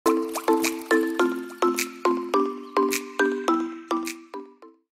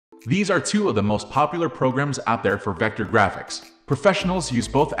These are two of the most popular programs out there for vector graphics. Professionals use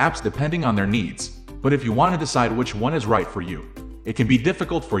both apps depending on their needs, but if you want to decide which one is right for you, it can be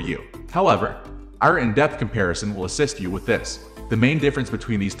difficult for you. However, our in-depth comparison will assist you with this. The main difference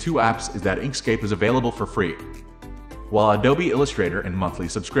between these two apps is that Inkscape is available for free, while Adobe Illustrator in monthly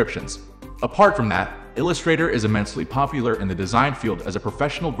subscriptions. Apart from that, Illustrator is immensely popular in the design field as a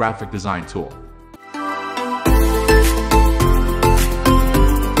professional graphic design tool.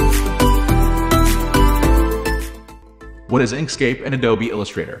 What is Inkscape and Adobe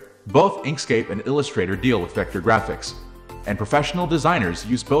Illustrator? Both Inkscape and Illustrator deal with vector graphics, and professional designers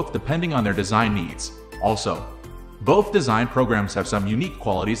use both depending on their design needs. Also, both design programs have some unique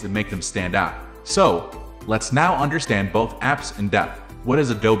qualities that make them stand out. So, let's now understand both apps in depth. What is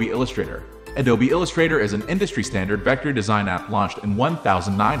Adobe Illustrator? Adobe Illustrator is an industry-standard vector design app launched in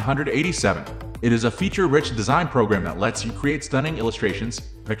 1987. It is a feature-rich design program that lets you create stunning illustrations,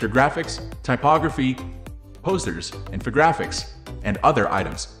 vector graphics, typography, posters, infographics, and other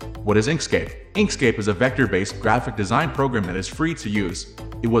items. What is Inkscape? Inkscape is a vector-based graphic design program that is free to use.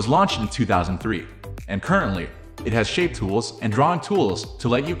 It was launched in 2003, and currently, it has shape tools and drawing tools to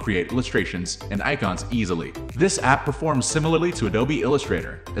let you create illustrations and icons easily. This app performs similarly to Adobe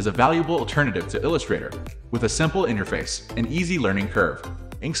Illustrator as a valuable alternative to Illustrator, with a simple interface and easy learning curve.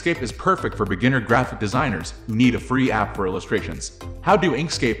 Inkscape is perfect for beginner graphic designers who need a free app for illustrations. How do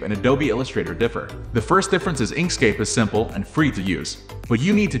Inkscape and Adobe Illustrator differ? The first difference is Inkscape is simple and free to use, but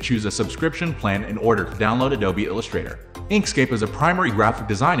you need to choose a subscription plan in order to download Adobe Illustrator. Inkscape is a primary graphic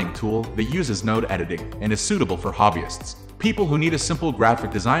designing tool that uses node editing and is suitable for hobbyists. People who need a simple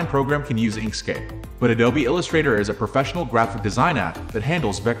graphic design program can use Inkscape, but Adobe Illustrator is a professional graphic design app that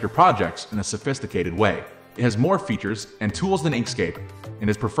handles vector projects in a sophisticated way. It has more features and tools than Inkscape and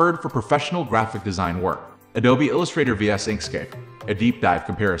is preferred for professional graphic design work. Adobe Illustrator vs Inkscape, a deep dive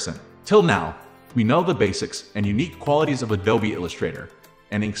comparison. Till now, we know the basics and unique qualities of Adobe Illustrator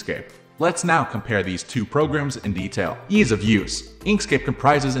and Inkscape. Let's now compare these two programs in detail. Ease of use. Inkscape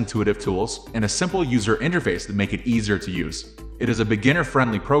comprises intuitive tools and a simple user interface that make it easier to use. It is a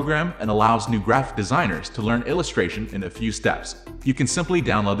beginner-friendly program and allows new graphic designers to learn illustration in a few steps. You can simply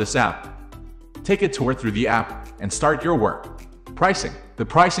download this app, take a tour through the app, and start your work. Pricing. The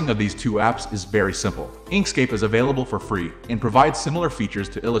pricing of these two apps is very simple. Inkscape is available for free and provides similar features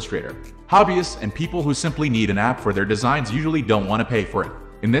to Illustrator. Hobbyists and people who simply need an app for their designs usually don't want to pay for it.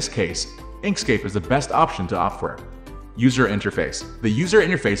 In this case, Inkscape is the best option to opt for. User interface. The user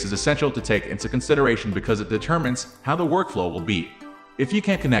interface is essential to take into consideration because it determines how the workflow will be. If you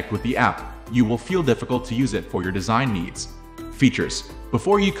can't connect with the app, you will feel difficult to use it for your design needs. Features.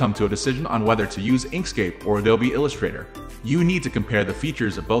 Before you come to a decision on whether to use Inkscape or Adobe Illustrator, you need to compare the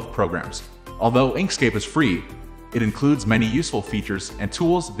features of both programs. Although Inkscape is free, it includes many useful features and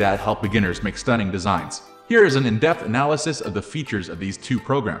tools that help beginners make stunning designs. Here is an in-depth analysis of the features of these two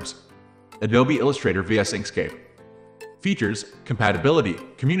programs. Adobe Illustrator vs Inkscape. Features, compatibility,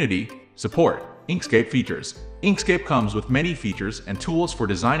 community, support. Inkscape features. Inkscape comes with many features and tools for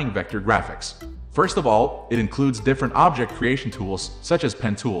designing vector graphics. First of all, it includes different object creation tools such as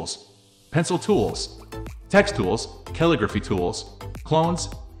pen tools, pencil tools, text tools, calligraphy tools, clones,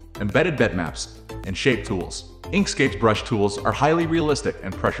 embedded bitmaps, and shape tools. Inkscape's brush tools are highly realistic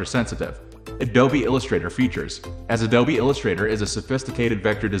and pressure sensitive. Adobe Illustrator features. As Adobe Illustrator is a sophisticated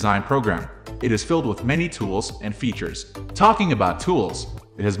vector design program, it is filled with many tools and features. Talking about tools,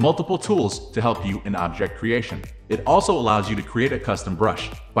 it has multiple tools to help you in object creation. It also allows you to create a custom brush.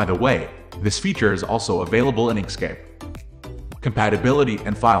 By the way, this feature is also available in Inkscape. Compatibility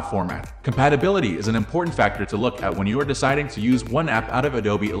and file format. Compatibility is an important factor to look at when you are deciding to use one app out of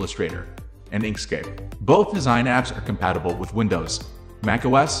Adobe Illustrator and Inkscape. Both design apps are compatible with Windows,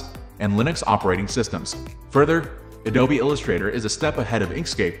 macOS, and Linux operating systems. Further, Adobe Illustrator is a step ahead of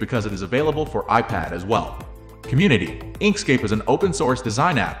Inkscape because it is available for iPad as well. Community. Inkscape is an open-source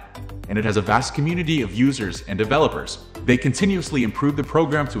design app, and it has a vast community of users and developers. They continuously improve the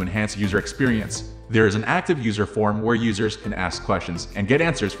program to enhance user experience. There is an active user forum where users can ask questions and get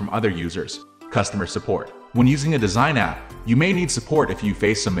answers from other users. Customer support. When using a design app, you may need support if you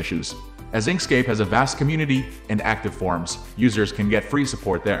face some issues. As Inkscape has a vast community and active forums, users can get free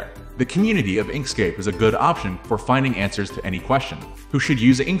support there. The community of Inkscape is a good option for finding answers to any question. Who should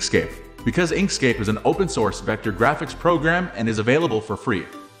use Inkscape? Because Inkscape is an open-source vector graphics program and is available for free.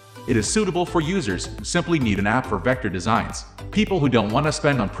 It is suitable for users who simply need an app for vector designs. People who don't want to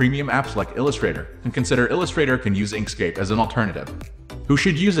spend on premium apps like Illustrator can consider Illustrator can use Inkscape as an alternative. Who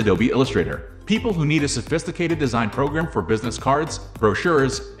should use Adobe Illustrator? People who need a sophisticated design program for business cards,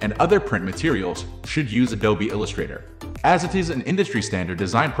 brochures, and other print materials should use Adobe Illustrator. as it is an industry standard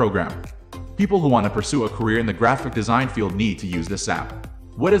design program. People who want to pursue a career in the graphic design field need to use this app.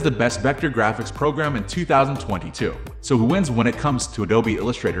 What is the best vector graphics program in 2022? So who wins when it comes to Adobe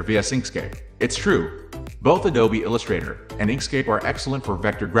Illustrator vs Inkscape? It's true. Both Adobe Illustrator and Inkscape are excellent for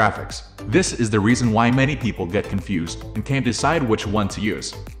vector graphics. This is the reason why many people get confused and can't decide which one to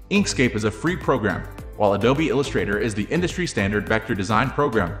use. Inkscape is a free program, while Adobe Illustrator is the industry standard vector design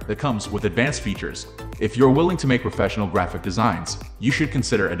program that comes with advanced features. If you're willing to make professional graphic designs, you should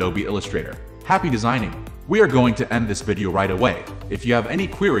consider Adobe Illustrator. Happy designing! We are going to end this video right away. If you have any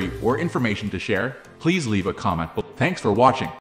query or information to share, please leave a comment below. Thanks for watching.